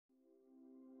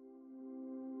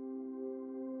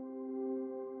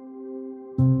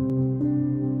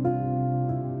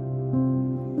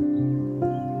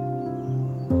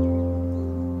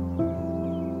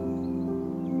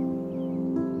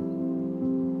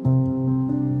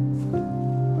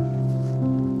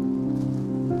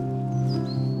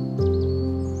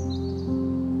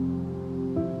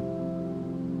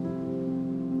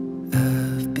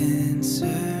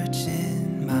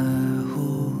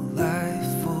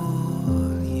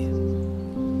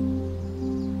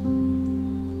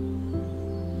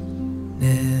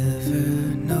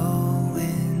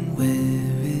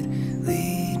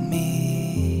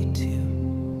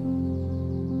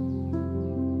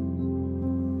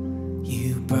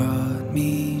brought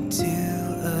me to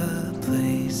a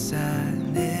place I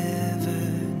never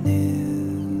knew.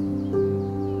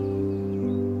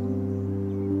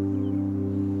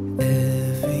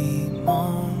 Every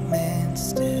moment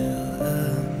still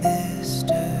a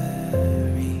mystery.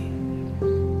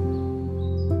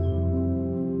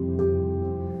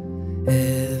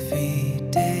 Every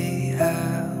day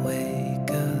I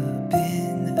wake up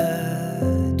in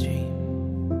a dream.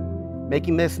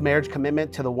 Making this marriage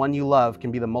commitment to the one you love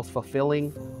can be the most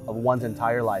fulfilling of one's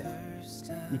entire life.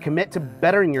 You commit to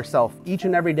bettering yourself each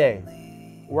and every day,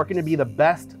 working to be the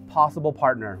best possible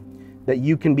partner that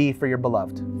you can be for your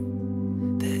beloved.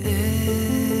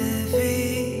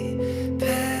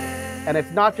 And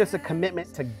it's not just a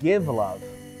commitment to give love,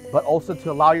 but also to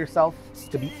allow yourself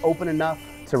to be open enough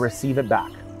to receive it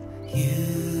back.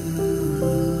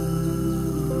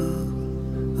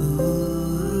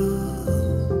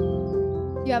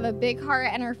 You have a big heart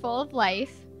and are full of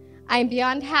life. I'm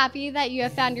beyond happy that you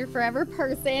have found your forever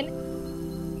person.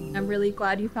 I'm really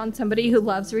glad you found somebody who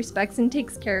loves, respects, and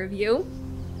takes care of you.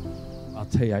 I'll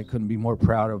tell you, I couldn't be more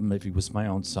proud of him if he was my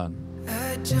own son.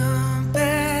 I jump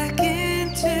back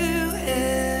into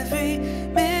every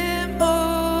memory.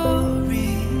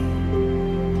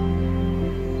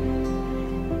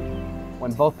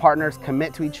 When both partners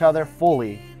commit to each other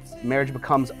fully, marriage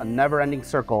becomes a never-ending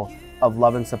circle of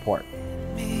love and support.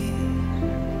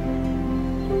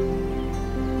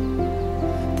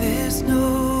 There's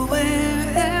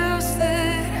nowhere else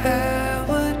that I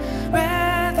would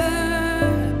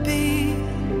rather be.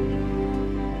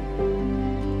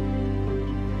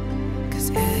 'Cause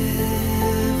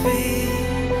every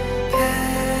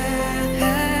path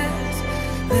has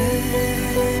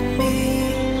led me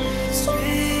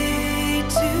straight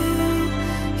to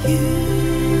you.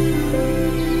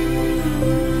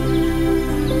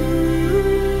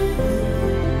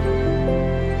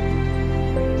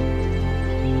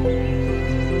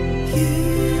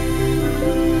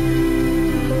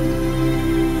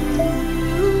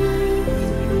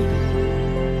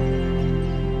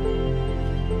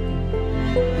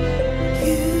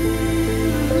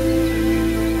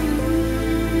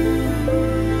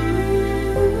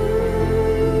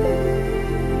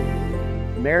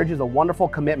 Marriage is a wonderful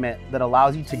commitment that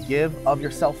allows you to give of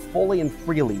yourself fully and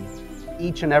freely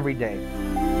each and every day.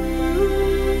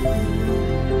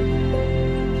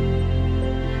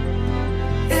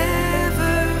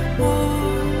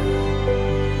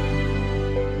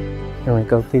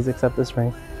 Enrico, please accept this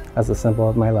ring as a symbol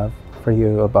of my love for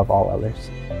you above all others.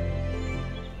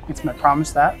 It's my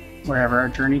promise that wherever our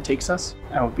journey takes us,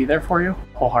 I will be there for you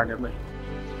wholeheartedly.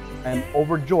 I am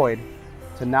overjoyed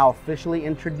to now officially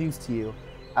introduce to you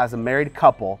as a married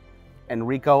couple,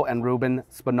 Enrico and Ruben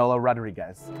Spinola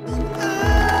Rodriguez.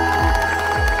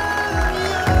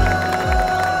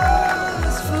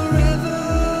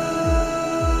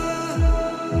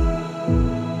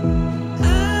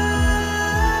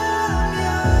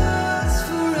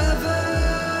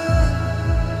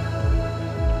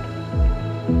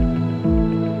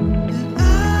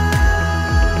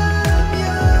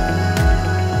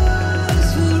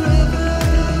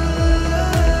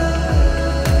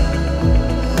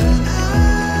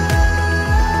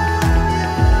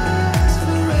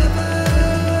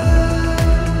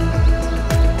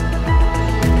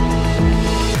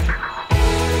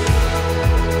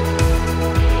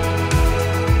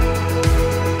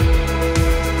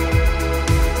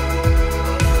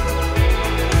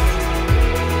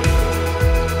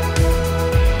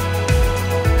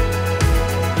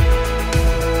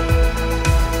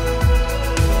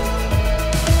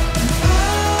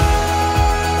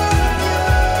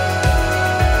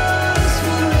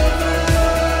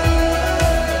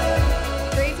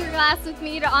 With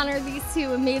me to honor these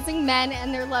two amazing men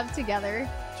and their love together.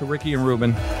 To Ricky and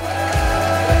Ruben.